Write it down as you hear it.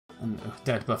And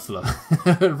dead buffalo.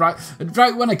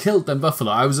 right when I killed them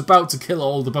buffalo, I was about to kill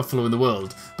all the buffalo in the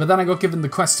world, but then I got given the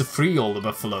quest to free all the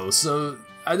buffalo, so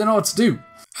I don't know what to do.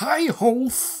 Hi-ho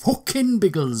fucking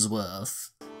Bigglesworth.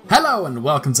 Hello and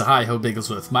welcome to Hi-ho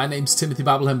Bigglesworth. My name's Timothy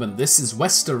Babblehump and this is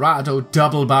Westerado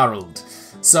double-barreled.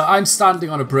 So I'm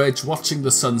standing on a bridge watching the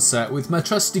sunset with my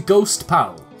trusty ghost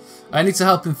pal. I need to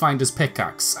help him find his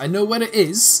pickaxe. I know where it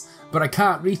is, but I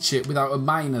can't reach it without a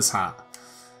miner's hat.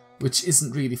 Which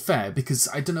isn't really fair, because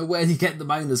I don't know where you get the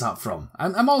miner's hat from.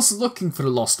 I'm also looking for a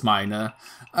lost miner.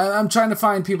 I'm trying to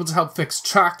find people to help fix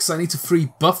tracks. I need to free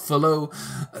buffalo.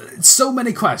 So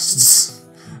many quests.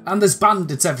 And there's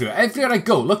bandits everywhere. Everywhere I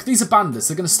go, look, these are bandits.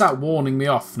 They're going to start warning me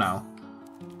off now.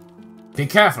 Be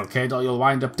careful, kid, or you'll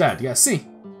wind up dead. Yeah, see?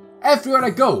 Everywhere I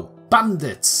go,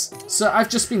 bandits. So I've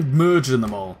just been murdering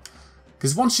them all.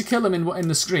 Because once you kill them in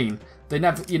the screen,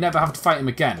 you never have to fight him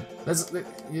again.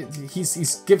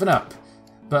 He's given up,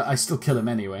 but I still kill him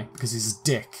anyway because he's a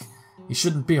dick. He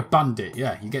shouldn't be a bandit.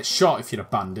 Yeah, you get shot if you're a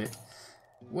bandit.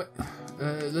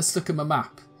 Let's look at my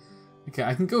map. Okay,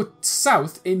 I can go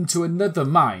south into another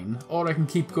mine, or I can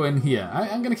keep going here.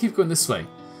 I'm going to keep going this way.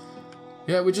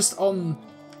 Yeah, we're just on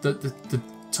the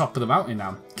top of the mountain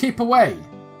now. Keep away.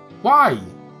 Why?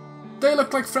 They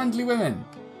look like friendly women.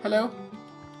 Hello?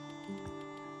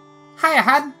 Hiya,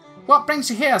 hun. What brings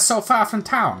you here so far from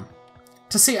town?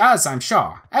 To see us, I'm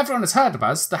sure. Everyone has heard of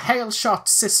us, the Hailshot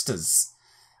Sisters.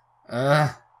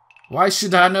 Why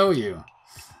should I know you?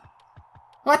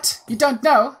 What? You don't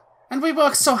know? And we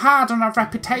work so hard on our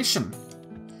reputation.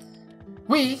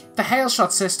 We, the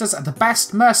Hailshot Sisters, are the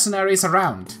best mercenaries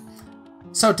around.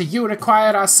 So do you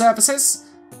require our services?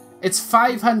 It's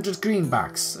 500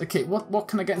 greenbacks. Okay, what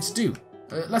can I get him to do?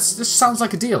 This sounds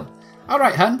like a deal.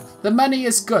 Alright, hun, the money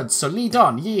is good, so lead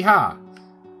on, yee-haw.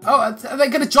 Oh, are they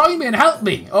going to join me and help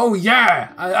me? Oh,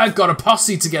 yeah, I've got a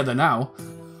posse together now.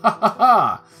 Ha ha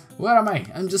ha. Where am I?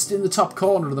 I'm just in the top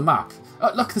corner of the map.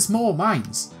 Oh, look, there's more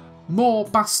mines. More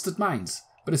bastard mines.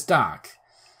 But it's dark.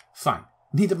 Fine.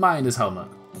 Need a miner's helmet.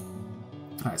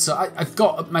 Alright, so I've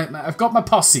got my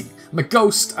posse. My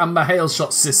ghost and my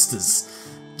Hailshot Sisters.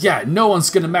 Yeah, no one's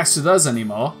going to mess with us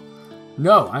anymore.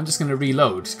 No, I'm just going to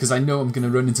reload, because I know I'm going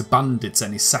to run into bandits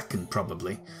any second,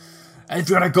 probably.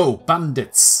 Everywhere I go,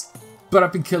 bandits. But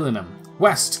I've been killing them.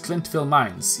 West, Clintville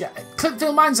Mines. Yeah,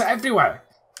 Clintville Mines are everywhere.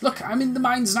 Look, I'm in the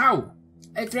mines now.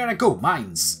 Everywhere I go,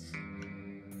 mines.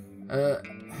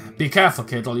 Be careful,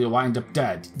 kid, or you'll wind up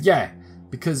dead. Yeah,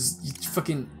 because you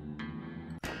fucking...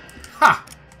 Ha!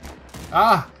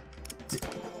 Ah!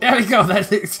 There we go.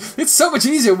 It's so much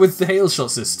easier with the Hailshot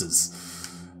Sisters.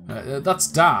 That's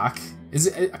dark. Is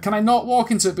it? Can I not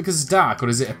walk into it because it's dark, or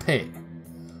is it a pit?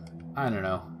 I don't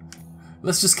know.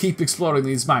 Let's just keep exploring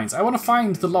these mines. I want to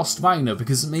find the lost miner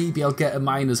because maybe I'll get a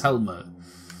miner's helmet.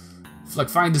 Like,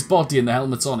 find his body and the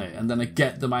helmet's on it, and then I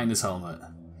get the miner's helmet.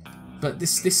 But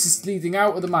this is leading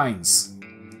out of the mines.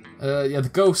 Yeah, the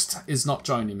ghost is not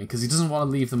joining me because he doesn't want to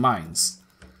leave the mines.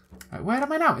 Right, where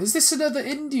am I now? Is this another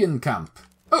Indian camp?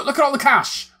 Oh, look at all the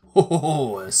cash!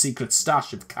 Oh, a secret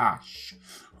stash of cash.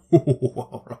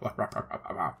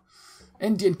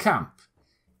 Indian camp.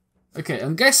 Okay,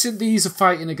 I'm guessing these are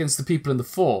fighting against the people in the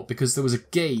fort because there was a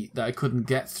gate that I couldn't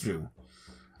get through.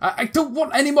 I don't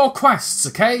want any more quests,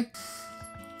 okay?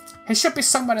 He should be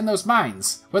somewhere in those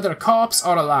mines, whether a corpse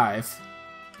or alive.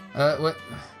 What?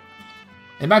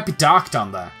 It might be dark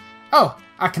down there. Oh,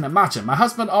 I can imagine. My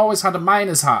husband always had a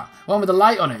miner's hat, one with a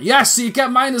light on it. Yes, so you get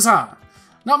a miner's hat.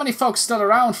 Not many folks still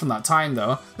around from that time,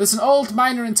 though. There's an old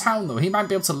miner in town, though. He might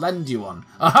be able to lend you one.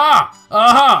 Aha!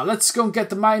 Aha! Let's go and get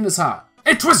the miner's hat.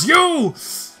 It was you!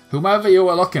 Whomever you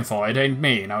were looking for, it ain't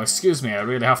me. Now, excuse me, I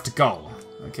really have to go.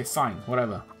 Okay, fine.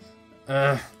 Whatever.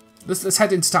 Let's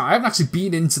head into town. I haven't actually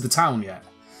been into the town yet.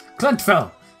 Clintville!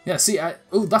 Yeah, see,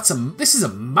 oh, this is a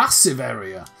massive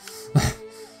area.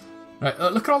 Right,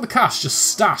 look at all the cash just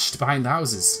stashed behind the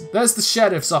houses. There's the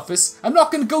sheriff's office. I'm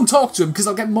not going to go and talk to him because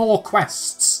I'll get more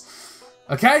quests.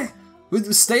 Okay? We're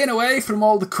staying away from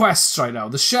all the quests right now.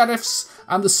 The sheriff's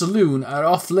and the saloon are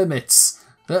off limits.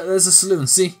 There's a saloon,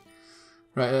 see?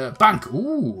 Right, bank.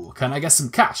 Ooh, can I get some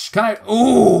cash? Can I?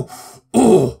 Ooh,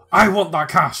 I want that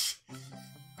cash.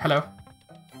 Hello?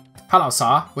 Hello,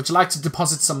 sir. Would you like to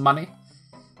deposit some money?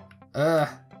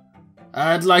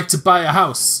 I'd like to buy a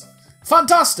house.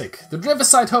 Fantastic! The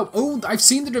Riverside Home. Oh, I've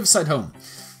seen the Riverside Home.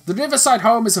 The Riverside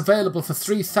Home is available for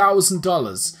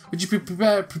 $3,000.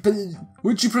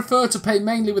 Would you prefer to pay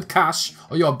mainly with cash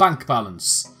or your bank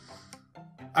balance?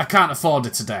 I can't afford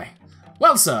it today.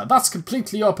 Well, sir, that's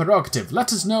completely your prerogative.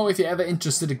 Let us know if you're ever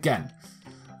interested again.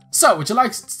 So, would you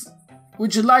like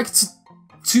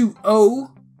to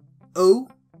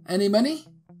Any money?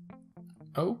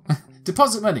 Oh,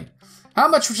 deposit money. How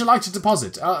much would you like to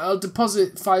deposit? I'll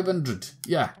deposit 500.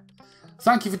 Yeah.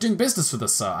 Thank you for doing business with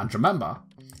us, sir. And remember,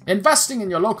 investing in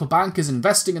your local bank is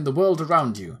investing in the world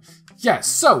around you. Yes,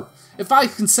 so, if I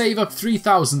can save up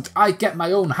 3,000, I get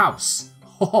my own house.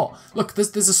 Oh, look,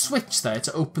 there's a switch there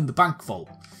to open the bank vault.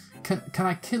 Can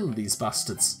I kill these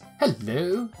bastards?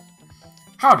 Hello?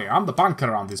 Howdy, I'm the banker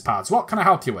around these parts. What can I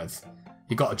help you with?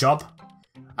 You got a job?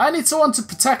 I need someone to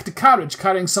protect a carriage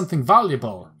carrying something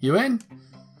valuable. You in?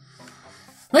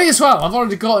 May as well, I've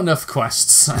already got enough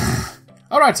quests.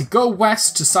 Alrighty, go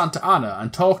west to Santa Ana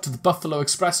and talk to the Buffalo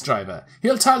Express driver.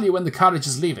 He'll tell you when the carriage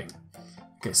is leaving.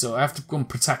 Okay, so I have to go and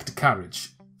protect the carriage.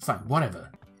 Fine,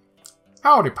 whatever.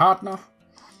 Howdy, partner.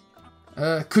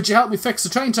 Could you help me fix the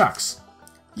train tracks?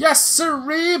 Yes,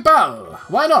 sirree, Bell.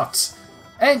 Why not?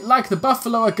 Ain't like the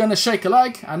Buffalo are gonna shake a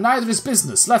leg, and neither is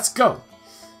business. Let's go.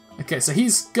 Okay, so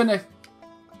he's gonna...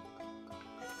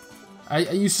 Are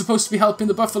you supposed to be helping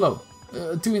the Buffalo?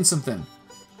 Doing something.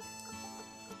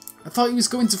 I thought he was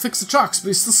going to fix the tracks, but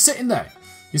he's still sitting there.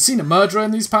 You seen a murderer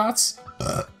in these parts?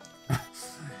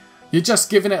 You're just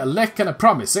giving it a lick and a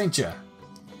promise, ain't you?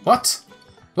 What?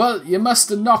 Well, you must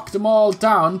have knocked them all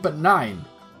down but 9,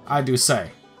 I do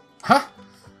say. Huh?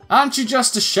 Aren't you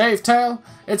just a shave tail?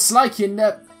 It's like you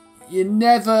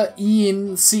never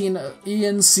seen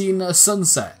a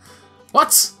sunset.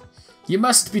 What? You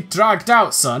must be dragged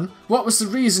out, son. What was the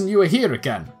reason you were here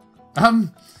again?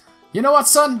 You know what,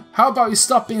 son? How about you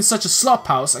stop being such a slop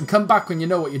house and come back when you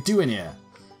know what you're doing here?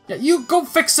 Yeah, you go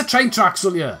fix the train tracks,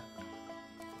 will you?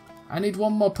 I need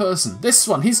one more person. This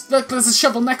one. Look, there's a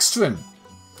shovel next to him.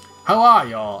 How are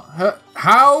y'all?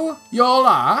 How y'all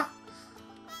are?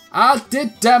 I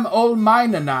did dem old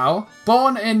miner now,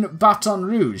 born in Baton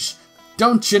Rouge.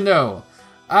 Don't you know?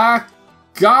 I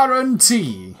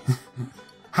guarantee.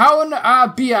 How'n I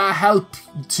be a help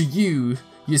to you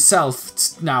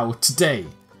yourself now today?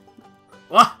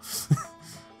 What?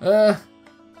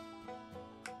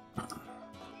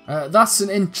 That's an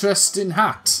interesting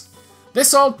hat.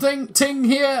 This old thing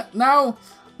here now?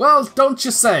 Well, don't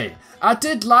you say. I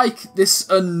did like this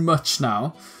much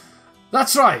now.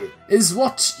 That's right, is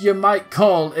what you might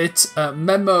call it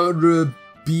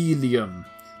memorabilium.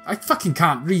 I fucking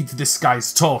can't read this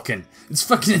guy's talking. It's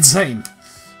fucking insane.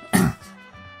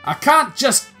 I can't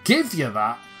just give you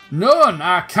that. No,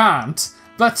 I can't.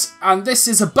 But, and this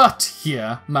is a but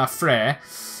here, my frere.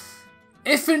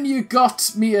 If'n you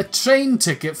got me a train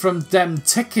ticket from them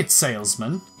ticket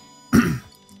salesmen,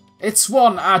 it's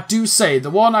one, I do say,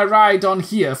 the one I ride on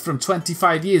here from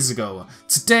 25 years ago.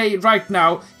 Today, right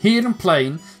now, here and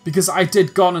plain, because I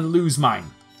did gone and lose mine.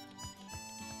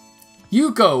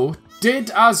 You go,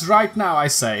 did as right now I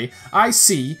say, I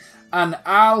see, and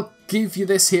I'll give you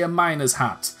this here miner's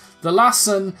hat. The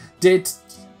lasson did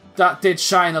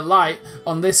shine a light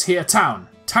on this here town.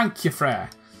 Thank you, frere.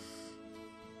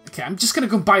 Okay, I'm just gonna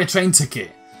go buy a train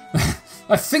ticket.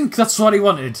 I think that's what he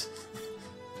wanted.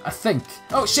 I think.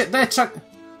 Oh shit, they're trying...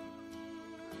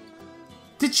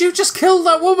 Did you just kill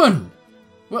that woman?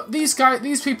 Well, these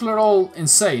people are all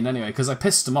insane anyway, because I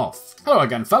pissed them off. Hello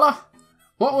again, fella.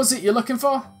 What was it you're looking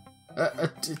for?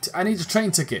 I need a train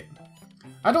ticket.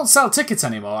 I don't sell tickets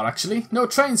anymore, actually. No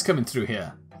trains coming through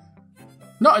here.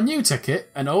 Not a new ticket,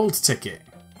 an old ticket.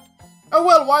 Oh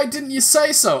well, why didn't you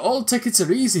say so? Old tickets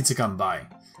are easy to come by.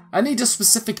 I need a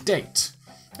specific date.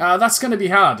 That's going to be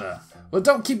harder. Well,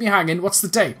 don't keep me hanging. What's the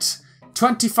date?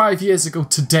 25 years ago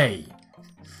today.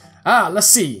 Let's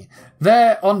see.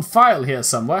 They're on file here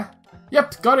somewhere.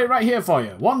 Yep, got it right here for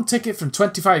you. One ticket from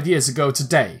 25 years ago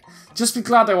today. Just be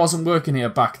glad I wasn't working here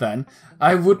back then.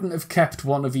 I wouldn't have kept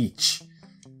one of each.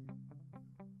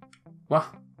 What?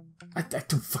 I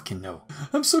don't fucking know.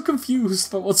 I'm so confused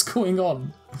about what's going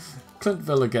on.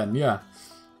 Clintville again, yeah.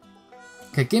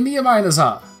 Okay, give me your miner's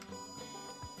hat.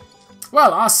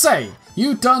 Well, I say,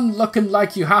 you done looking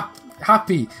like you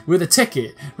happy with a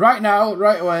ticket. Right now,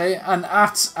 right away, and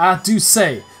I do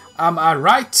say, am I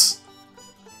right?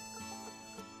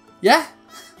 Yeah?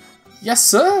 Yes,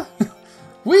 sir?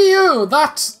 Wee you,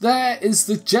 that there is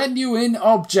the genuine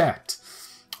object.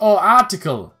 Or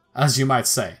article, as you might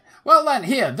say. Well then,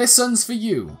 here, this one's for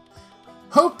you.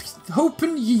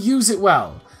 Hoping you use it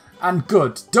well. And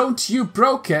good. Don't you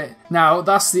broke it. Now,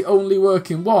 that's the only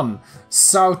working one.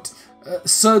 Sud,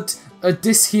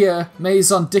 this here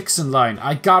Maison Dixon line.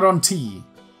 I guarantee.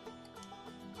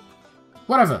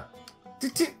 Whatever.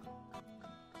 Did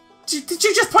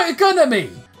you just point a gun at me?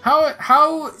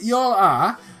 How y'all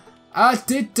are? I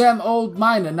did old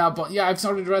miner now, but yeah, I've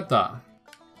already read that.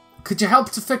 Could you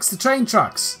help to fix the train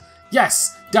tracks?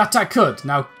 Yes, that I could.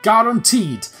 Now,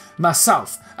 guaranteed.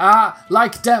 Myself.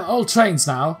 Like dem old trains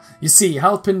now. You see,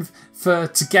 helping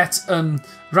to get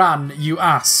ran, you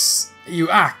ass. You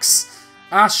axe.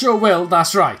 I sure will,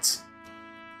 that's right.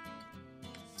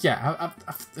 Yeah,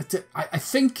 I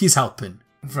think he's helping.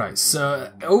 Right,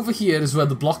 so over here is where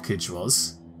the blockage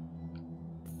was.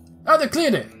 Oh, they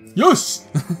cleared it. Yes!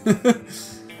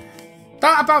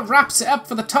 That about wraps it up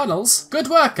for the tunnels. Good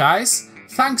work, guys.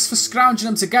 Thanks for scrounging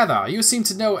them together. You seem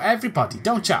to know everybody,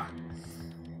 don't ya?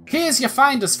 Here's your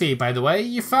finder's fee, by the way.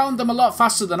 You found them a lot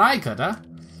faster than I could, huh?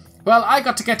 Well, I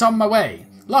got to get on my way.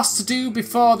 Lots to do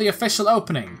before the official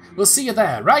opening. We'll see you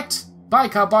there, right? Bye,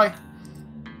 cowboy.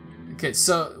 Okay,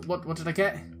 so what did I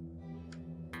get?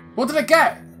 What did I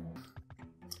get?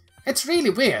 It's really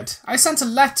weird. I sent a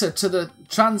letter to the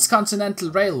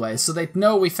Transcontinental Railway so they'd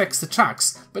know we fixed the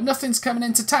tracks, but nothing's coming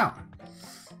into town.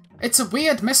 It's a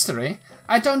weird mystery.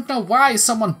 I don't know why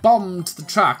someone bombed the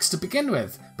tracks to begin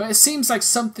with, but it seems like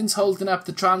something's holding up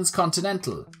the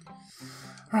Transcontinental.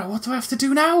 Right, what do I have to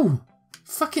do now?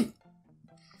 Fucking...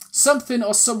 Something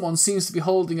or someone seems to be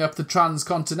holding up the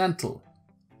Transcontinental.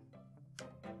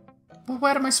 Well,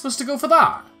 where am I supposed to go for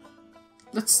that?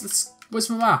 Let's... Where's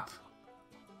my map?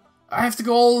 I have to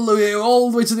go all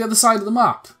the way to the other side of the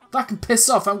map. That can piss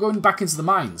off. I'm going back into the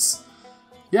mines.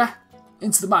 Yeah?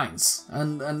 Into the mines.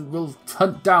 And we'll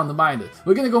hunt down the miner.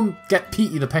 We're going to go and get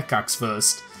Petey the pickaxe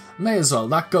first. May as well.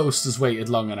 That ghost has waited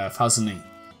long enough, hasn't he?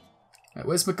 Right,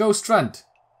 where's my ghost friend?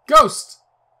 Ghost!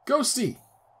 Ghosty!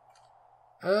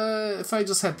 If I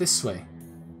just head this way.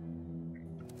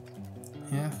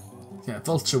 Yeah. Yeah,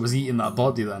 Vulture was eating that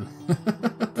body then.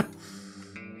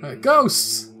 Right,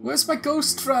 ghost! Where's my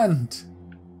ghost friend?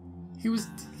 He was...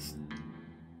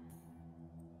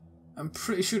 I'm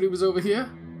pretty sure he was over here.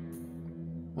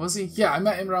 Was he? Yeah, I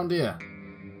met him around here.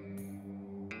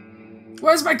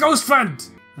 Where's my ghost friend?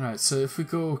 Alright, so if we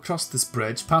go across this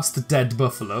bridge, past the dead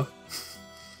buffalo,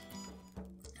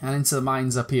 and into the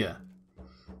mines up here.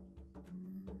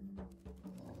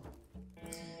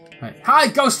 Right. Hi,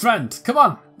 ghost friend! Come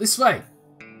on, this way.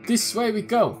 This way we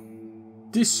go.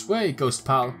 This way, ghost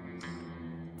pal.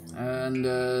 And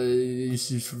we're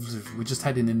just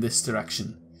heading in this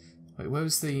direction. Wait, where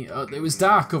was the... Oh, it was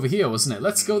dark over here, wasn't it?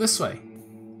 Let's go this way.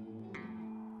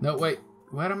 No, wait.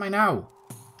 Where am I now?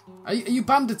 Are you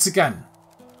bandits again?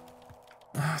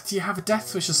 Do you have a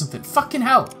death wish or something? Fucking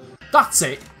hell! That's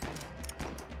it!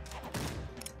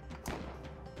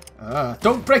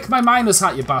 Don't break my miner's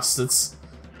hat, you bastards.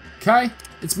 Okay?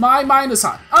 It's my miner's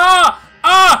hat. Ah!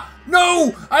 Ah!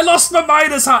 No! I lost my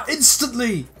miner's hat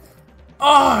instantly!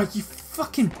 Oh, you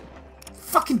fucking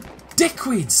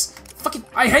dickweeds! Fucking,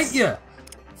 I hate you!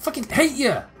 Fucking hate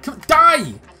you! Come,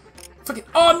 die! Fucking,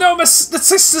 oh no, the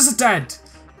sisters are dead!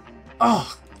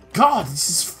 Oh, God, this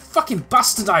is fucking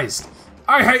bastardized!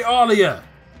 I hate all of you!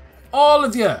 All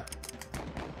of you!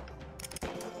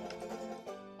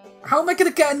 How am I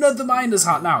gonna get another miner's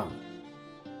hat now?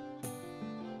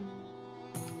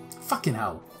 Fucking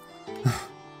hell.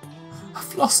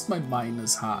 I've lost my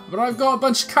miner's hat, but I've got a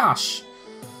bunch of cash.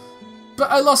 But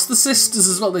I lost the sisters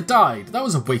as well, they died. That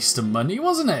was a waste of money,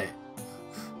 wasn't it?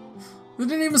 They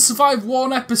didn't even survive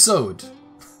one episode.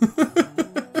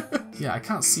 Yeah, I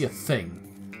can't see a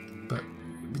thing. But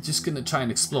we're just going to try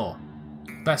and explore.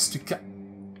 Best we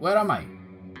can. Where am I?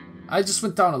 I just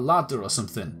went down a ladder or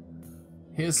something.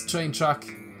 Here's the train track.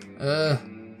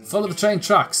 Follow the train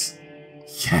tracks.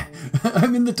 Yeah,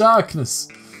 I'm in the darkness.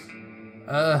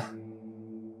 Yeah,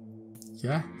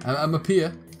 I'm up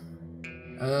here.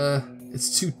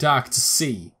 It's too dark to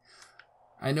see.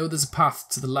 I know there's a path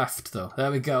to the left, though.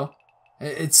 There we go.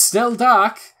 It's still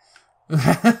dark.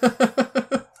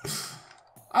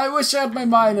 I wish I had my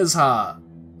miner's hat.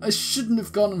 I shouldn't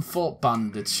have gone and fought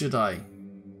bandits, should I?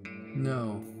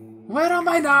 No. Where am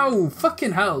I now?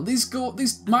 Fucking hell. These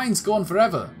mines go on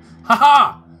forever.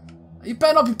 Haha! You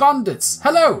better not be bandits.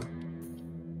 Hello!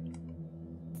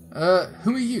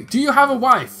 Who are you? Do you have a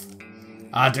wife?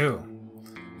 I do.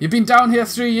 You've been down here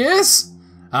 3 years?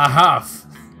 I have.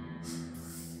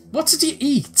 What did you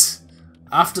eat?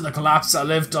 After the collapse, I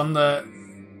lived on the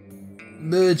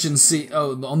emergency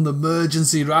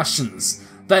rations.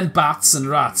 Then bats and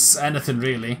rats, anything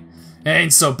really. It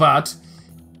ain't so bad.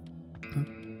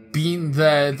 Been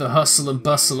there, the hustle and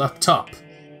bustle up top.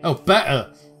 Oh,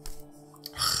 better.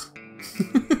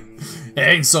 It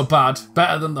ain't so bad.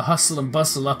 Better than the hustle and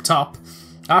bustle up top.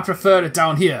 I prefer it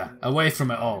down here, away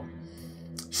from it all.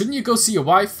 Shouldn't you go see your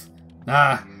wife?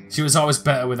 Nah, she was always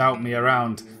better without me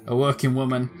around. A working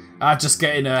woman. I'd just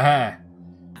get in her hair.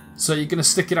 So you're gonna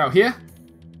stick it out here?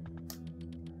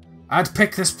 I'd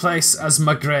pick this place as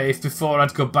my grave before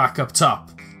I'd go back up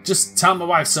top. Just tell my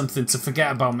wife something to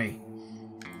forget about me.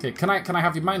 Okay, can I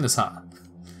have your miner's hat?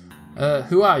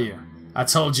 Who are you? I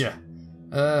told you.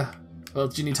 Well,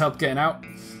 do you need help getting out?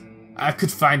 I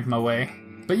could find my way.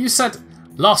 But you said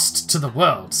lost to the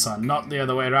world, son, not the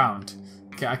other way around.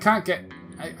 Okay, I can't get...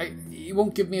 he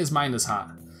won't give me his miner's hat.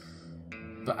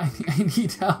 But I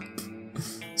need help.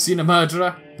 Seen a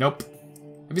murderer? Nope.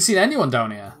 Have you seen anyone down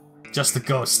here? Just the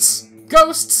ghosts.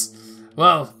 Ghosts?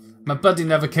 Well, my buddy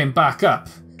never came back up.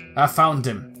 I found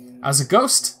him. As a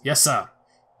ghost? Yes, sir.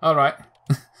 Alright.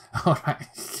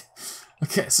 Alright.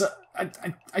 Okay, so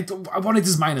I wanted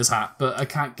his miner's hat, but I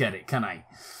can't get it, can I?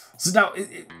 So now,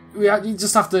 you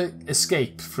just have to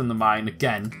escape from the mine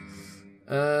again.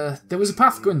 There was a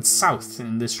path going south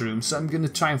in this room, so I'm going to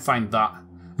try and find that.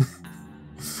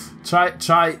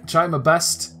 try my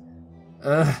best.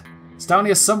 It's down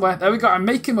here somewhere. There we go, I'm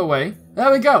making my way.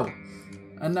 There we go.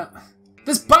 And now,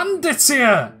 there's bandits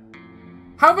here!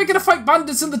 How am I going to fight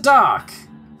bandits in the dark?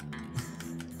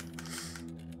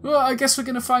 Well, I guess we're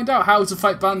going to find out how to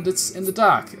fight bandits in the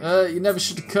dark. You never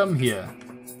should have come here.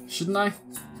 Shouldn't I?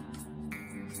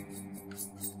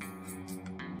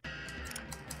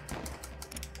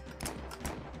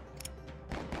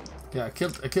 Yeah, I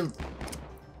killed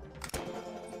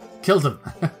him.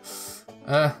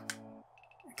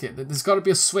 Okay, there's got to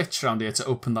be a switch around here to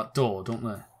open that door, don't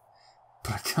there?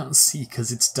 But I can't see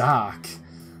because it's dark.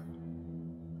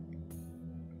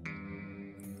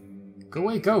 Go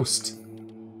away, ghost.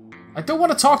 I don't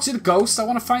want to talk to the ghost. I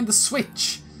want to find the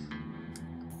switch.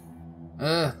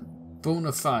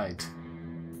 Bona fide.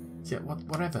 Yeah,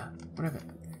 whatever.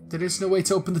 There is no way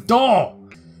to open the door.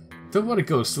 Don't worry,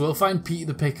 ghost. We'll find Peter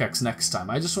the pickaxe next time.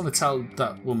 I just want to tell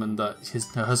that woman that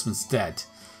her husband's dead.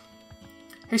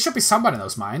 He should be somewhere in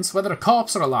those mines, whether a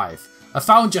corpse or alive. I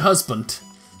found your husband.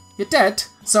 You're dead,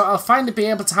 so I'll finally be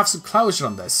able to have some closure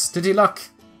on this. Did he look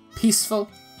peaceful?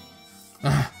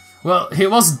 Well, he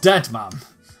wasn't dead, ma'am.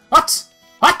 What?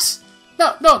 What?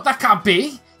 No, that can't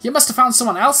be. You must have found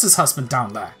someone else's husband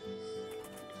down there.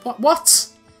 What?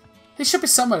 He should be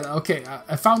somewhere. Okay,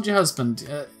 I found your husband.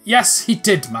 Yes, he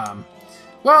did, ma'am.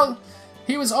 Well,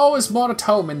 he was always more at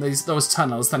home in those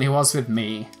tunnels than he was with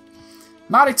me.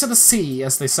 Married to the sea,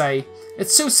 as they say. It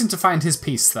suits him to find his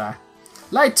peace there.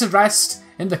 Laid to rest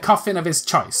in the coffin of his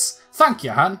choice. Thank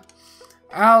you, hun.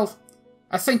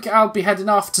 I think I'll be heading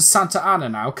off to Santa Ana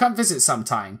now. Come visit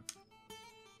sometime.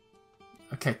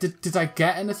 Okay, did I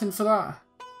get anything for that?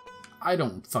 I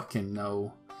don't fucking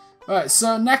know. Alright,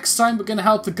 so next time we're going to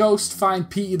help the ghost find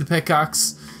Petey the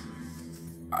pickaxe.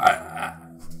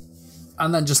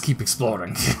 And then just keep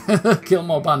exploring. Kill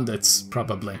more bandits,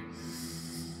 probably.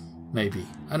 Maybe.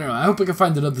 I don't know. I hope I can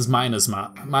find another miner's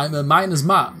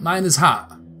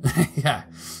hat. Yeah.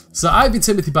 So I've been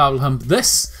Timothy Babblehump.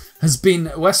 This has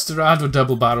been Westerado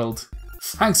Double Barreled.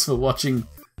 Thanks for watching.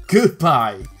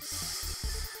 Goodbye.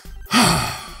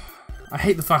 I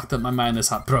hate the fact that my miner's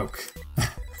hat broke.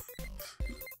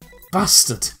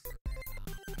 Bastard.